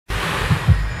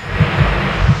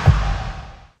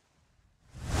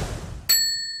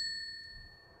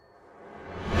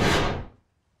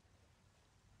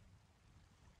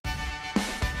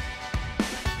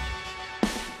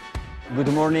Good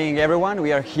morning, everyone.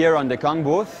 We are here on the Kong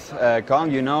booth.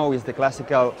 Kong, you know, is the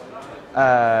classical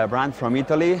brand from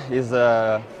Italy. Is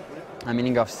a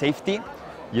meaning of safety.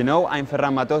 You know, I'm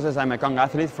Ferran Matoses. I'm a Kong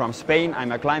athlete from Spain.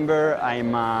 I'm a climber.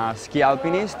 I'm a ski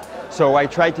alpinist. So I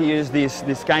try to use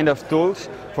this kind of tools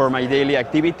for my daily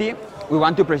activity. We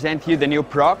want to present you the new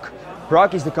Proc.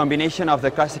 Proc is the combination of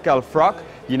the classical Froc.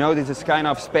 You know, this is kind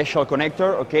of special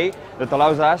connector, okay, that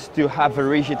allows us to have a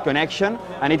rigid connection,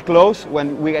 and it closes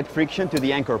when we get friction to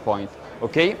the anchor point,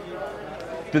 okay?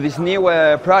 To this new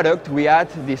product, we add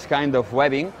this kind of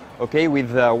webbing, okay,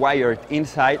 with the wired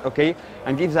inside, okay,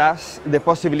 and gives us the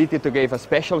possibility to give a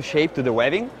special shape to the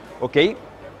webbing, okay?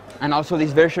 And also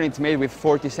this version, it's made with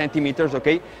 40 centimeters,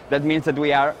 okay? That means that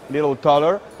we are a little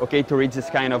taller, okay, to reach this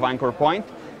kind of anchor point.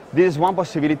 This is one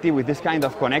possibility with this kind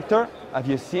of connector, as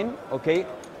you've seen, okay?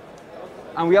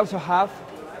 And we also have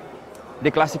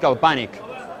the classical panic.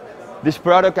 This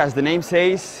product, as the name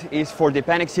says, is for the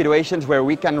panic situations where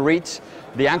we can reach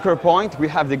the anchor point. We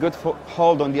have the good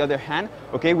hold on the other hand,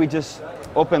 okay? We just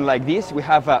open like this. We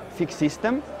have a fixed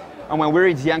system. And when we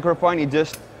reach the anchor point, it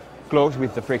just closes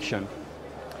with the friction.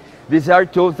 These are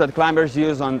tools that climbers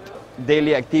use on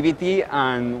daily activity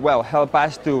and, well, help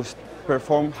us to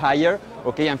perform higher,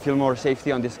 okay, and feel more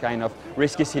safety on this kind of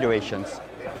risky situations.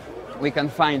 We can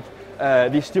find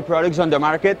these two products on the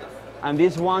market, and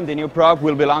this one, the new Proc,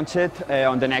 will be launched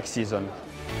on the next season.